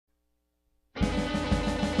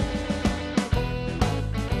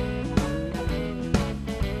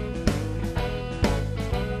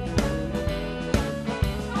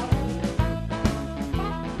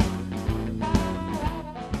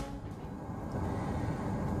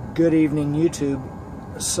Good evening, YouTube.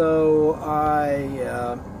 So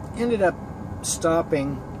I ended up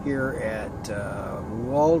stopping here at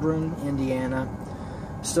Waldron, Indiana.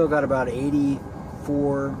 Still got about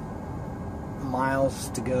 84 miles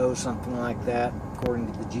to go, something like that,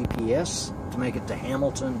 according to the GPS, to make it to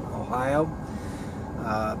Hamilton, Ohio.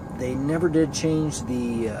 They never did change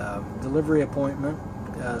the delivery appointment,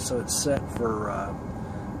 so it's set for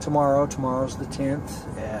tomorrow. Tomorrow's the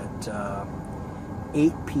 10th at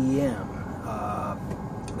 8 p.m.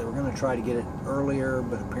 They were going to try to get it earlier,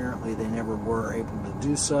 but apparently they never were able to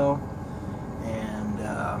do so. And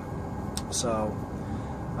so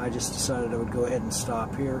I just decided I would go ahead and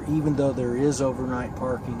stop here, even though there is overnight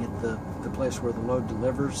parking at the place where the load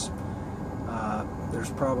delivers.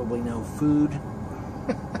 There's probably no food.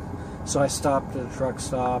 So I stopped at a truck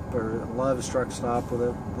stop, or Love's truck stop, with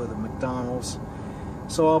a McDonald's.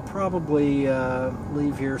 So I'll probably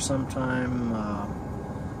leave here sometime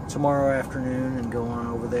tomorrow afternoon and go on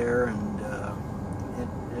over there, and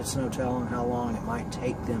it's no telling how long it might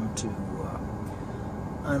take them to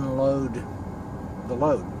unload the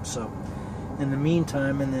load. So in the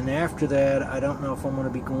meantime, and then after that, I don't know if I'm going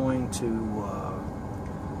to be going to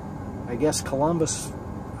I guess Columbus.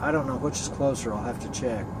 I don't know which is closer. I'll have to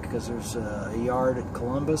check, because there's a yard at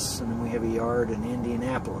Columbus, and then we have a yard in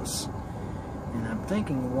Indianapolis. And I'm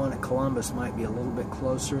thinking the one at Columbus might be a little bit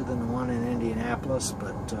closer than the one in Indianapolis,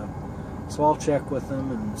 but so I'll check with them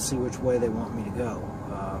and see which way they want me to go.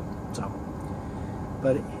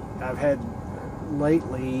 But I've had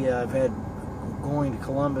lately, going to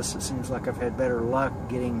Columbus, it seems like I've had better luck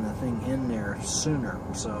getting the thing in there sooner.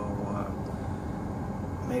 So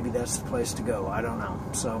maybe that's the place to go. I don't know.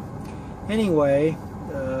 So anyway,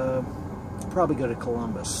 probably go to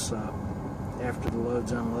Columbus after the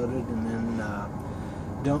load's unloaded, and then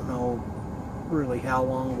don't know really how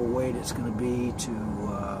long of a wait it's going to be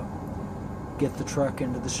to get the truck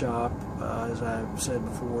into the shop. As I've said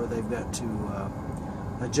before, they've got to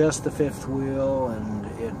adjust the fifth wheel, and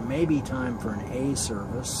it may be time for an A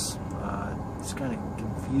service. It's kind of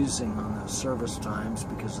confusing on the service times,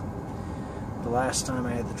 because the last time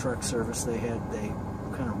I had the truck service, they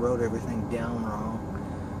kind of wrote everything down wrong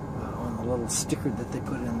on the little sticker that they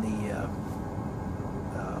put in the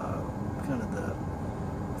kind of the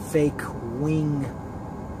fake wing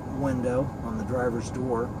window on the driver's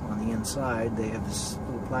door on the inside. They have this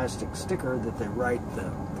little plastic sticker that they write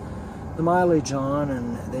the mileage on,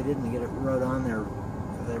 and they didn't get it wrote on there.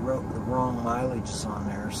 They wrote the wrong mileages on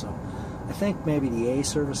there. So I think maybe the A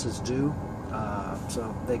service is due,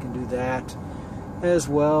 so they can do that, as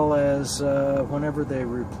well as whenever they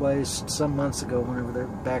replaced, some months ago, whenever they're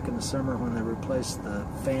back in the summer, when they replaced the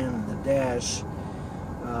fan and the dash,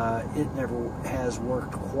 it never has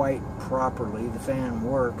worked quite properly. The fan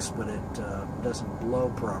works, but it doesn't blow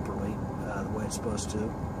properly the way it's supposed to,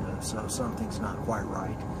 so something's not quite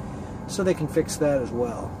right. So they can fix that as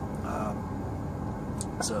well.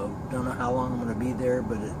 So don't know how long I'm going to be there,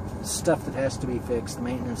 but it's stuff that has to be fixed. The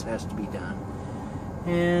maintenance has to be done,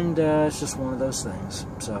 and it's just one of those things.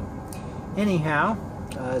 So anyhow,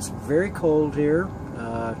 it's very cold here.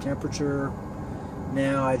 Temperature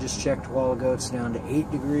now, I just checked a while ago, it's down to 8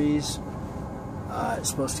 degrees. It's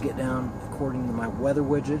supposed to get down, according to my weather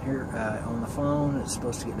widget here on the phone, it's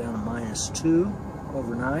supposed to get down to -2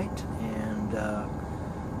 overnight, and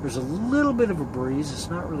there's a little bit of a breeze. It's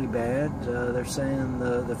not really bad. They're saying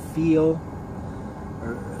the feel,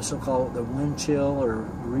 or so-called the wind chill, or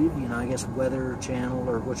I guess Weather Channel,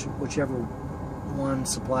 or whichever one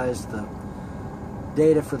supplies the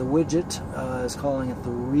data for the widget, is calling it the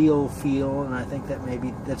real feel, and I think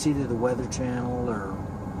that's either the Weather Channel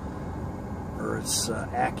or it's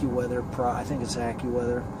AccuWeather. I think it's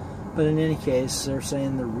AccuWeather. But in any case, they're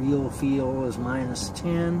saying the real feel is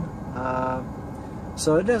 -10.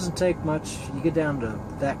 So it doesn't take much. You get down to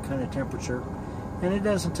that kind of temperature, and it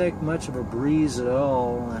doesn't take much of a breeze at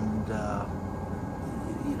all, and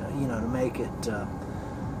you know, to make it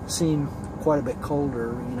seem quite a bit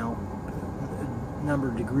colder. A number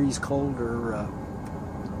of degrees colder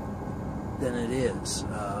than it is.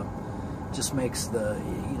 Just makes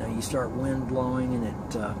you start wind blowing, and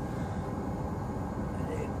it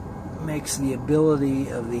makes the ability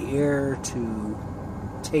of the air to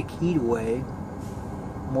take heat away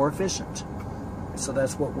more efficient. So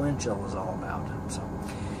that's what wind chill is all about. So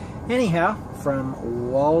anyhow, from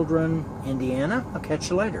Waldron, Indiana, I'll catch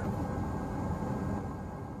you later.